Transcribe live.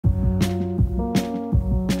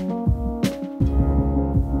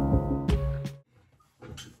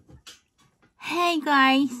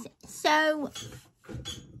guys, so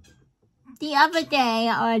the other day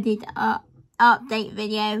I did an update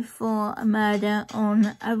video for a murder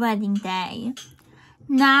on a wedding day.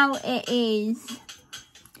 Now it is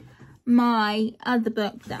my other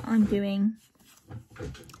book that I'm doing.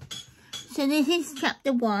 So this is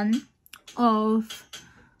chapter 1 of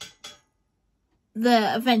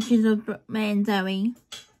The Adventures of Brooke May and Zoe.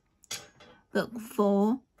 Book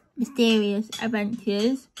 4, Mysterious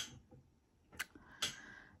Adventures.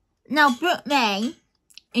 Now, Brooke May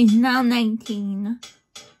is now 19,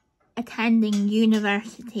 attending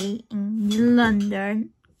university in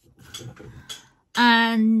London,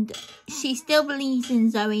 and she still believes in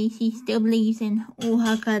Zoe. She still believes in all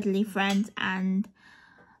her cuddly friends and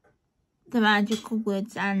the magical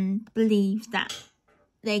woods, and believes that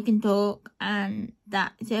they can talk and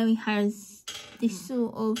that Zoe has this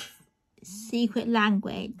sort of secret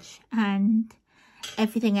language and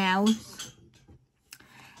everything else.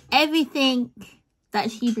 Everything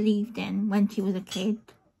that she believed in when she was a kid,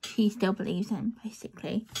 she still believes in,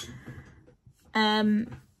 basically. And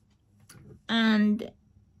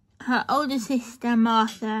her older sister,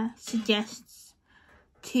 Martha, suggests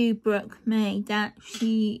to Brooke May that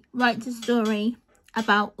she writes a story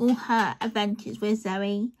about all her adventures with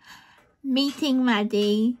Zoe, meeting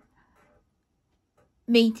Maddie,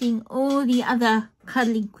 meeting all the other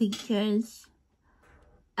cuddly creatures,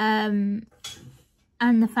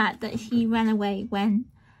 and the fact that she ran away when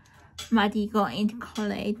Maddie got into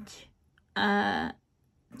college. The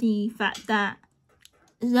fact that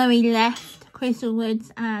Zoe left Crystal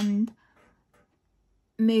Woods and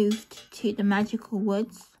moved to the magical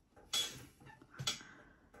woods.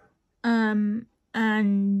 And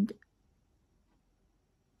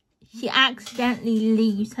she accidentally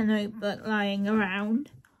leaves her notebook lying around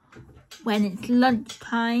when it's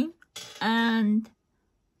lunchtime, and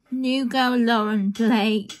new girl Lauren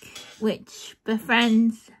Blake, which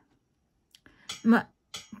befriends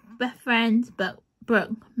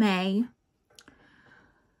Brooke May.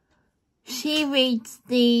 She reads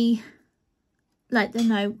the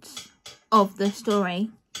notes of the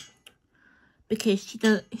story, because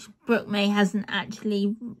Brooke May hasn't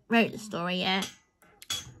actually wrote the story yet.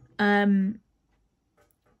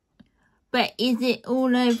 But is it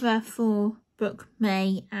all over for Brooke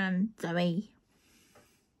May and Zoe?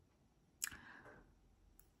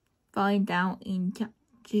 Find out in chapter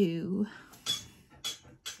 2.